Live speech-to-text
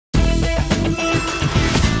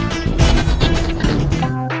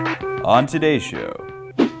On today's show,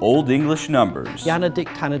 Old English numbers, Yanadic,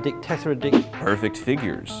 Tanadic, Tetradic, perfect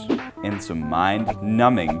figures, and some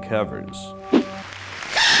mind-numbing covers.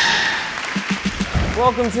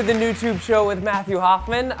 Welcome to the YouTube show with Matthew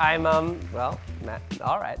Hoffman. I'm, well, Matt,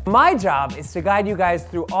 all right. My job is to guide you guys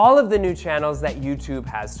through all of the new channels that YouTube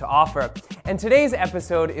has to offer. And today's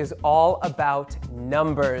episode is all about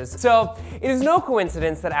numbers. So, it is no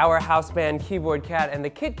coincidence that our house band Keyboard Cat and the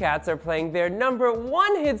Kit Kats are playing their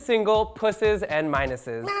 #1 hit single, Pusses and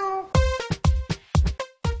Minuses.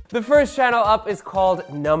 The first channel up is called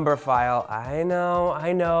Numberphile. I know,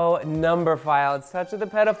 Numberphile. It's Touch of the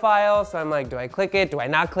Pedophile, so I'm like, do I click it? Do I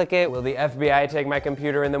not click it? Will the FBI take my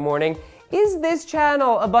computer in the morning? Is this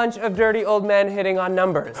channel a bunch of dirty old men hitting on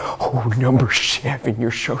numbers? Oh, number 7, you're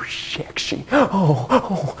so sexy.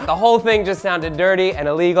 Oh. The whole thing just sounded dirty and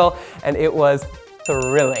illegal, and it was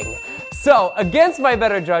thrilling. So, against my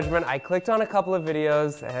better judgment, I clicked on a couple of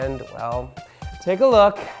videos and, well, take a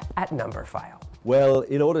look at Numberphile. Well,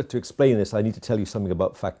 in order to explain this, I need to tell you something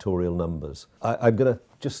about factorial numbers. I'm going to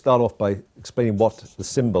just start off by explaining what the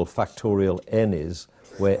symbol factorial n is,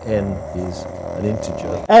 where n is an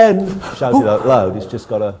integer. N, shout it out loud, it's just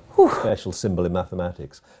got a special symbol in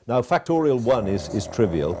mathematics. Now, factorial 1 is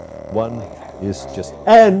trivial. 1 is just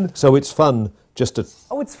n, so it's fun just to...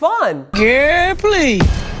 Oh, it's fun! Yeah, please!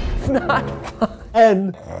 It's not fun.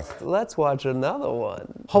 N. Let's watch another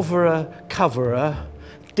one. Hoverer, coverer,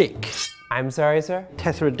 dick. I'm sorry, sir?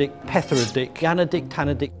 Tetradic, Petheridic, Yanadic,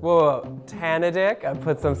 Tanadic. Whoa, Tanadic? I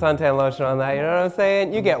put some suntan lotion on that, you know what I'm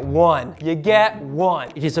saying? You get one. You get one.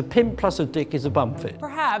 It is a pimp plus a dick is a bum fit.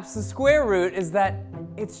 Perhaps the square root is that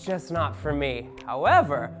it's just not for me.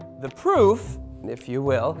 However, the proof, if you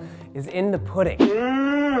will, is in the pudding.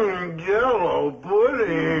 Jello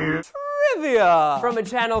pudding. Trivia! From a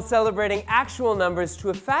channel celebrating actual numbers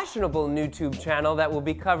to a fashionable YouTube channel that will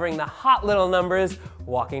be covering the hot little numbers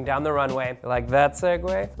walking down the runway. You like that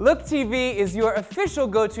segue? Look TV is your official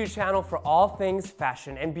go-to channel for all things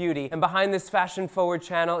fashion and beauty. And behind this fashion-forward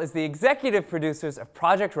channel is the executive producers of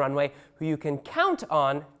Project Runway, who you can count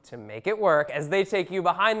on to make it work as they take you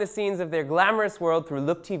behind the scenes of their glamorous world through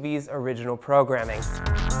Look TV's original programming.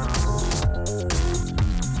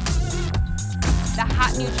 The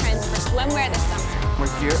hot new trends for swimwear this summer. We're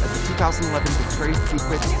here at the 2011 Victoria's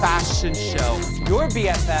Secret Fashion Show. Your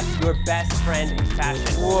BFF, your best friend in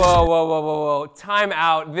fashion. Whoa. Time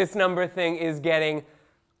out. This number thing is getting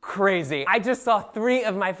crazy. I just saw 3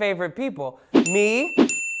 of my favorite people. Me,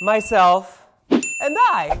 myself, and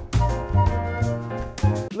I.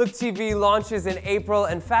 Look TV launches in April,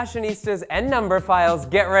 and fashionistas and Numberphiles,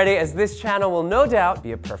 get ready, as this channel will no doubt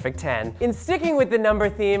be a perfect 10. In sticking with the number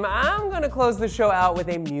theme, I'm gonna close the show out with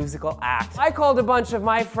a musical act. I called a bunch of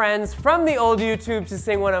my friends from the old YouTube to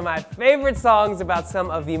sing one of my favorite songs about some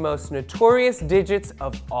of the most notorious digits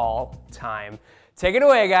of all time. Take it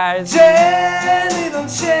away, guys. Jenny, don't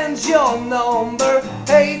change your number.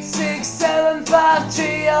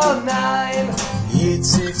 8675309.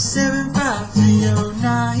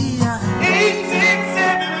 8675309.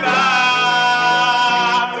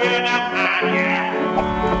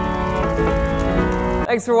 8675309.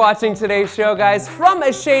 Thanks for watching today's show, guys. From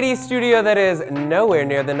a shady studio that is nowhere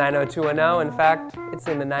near the 90210, in fact, it's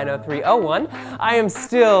in the 90301. I am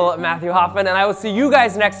still Matthew Hoffman, and I will see you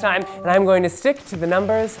guys next time, and I'm going to stick to the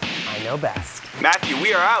numbers I know best. Matthew,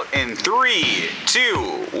 we are out in 3,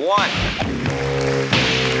 2, 1.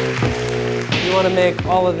 You want to make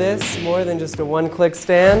all of this more than just a one-click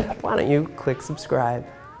stand? Why don't you click subscribe?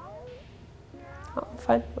 Oh,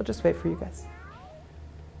 fine. We'll just wait for you guys.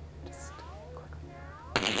 Just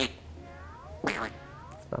quickly.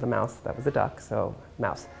 It's not a mouse. That was a duck, so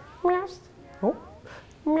mouse. Mouse. Oh.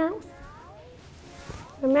 Mouse.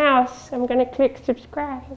 A mouse. I'm going to click subscribe.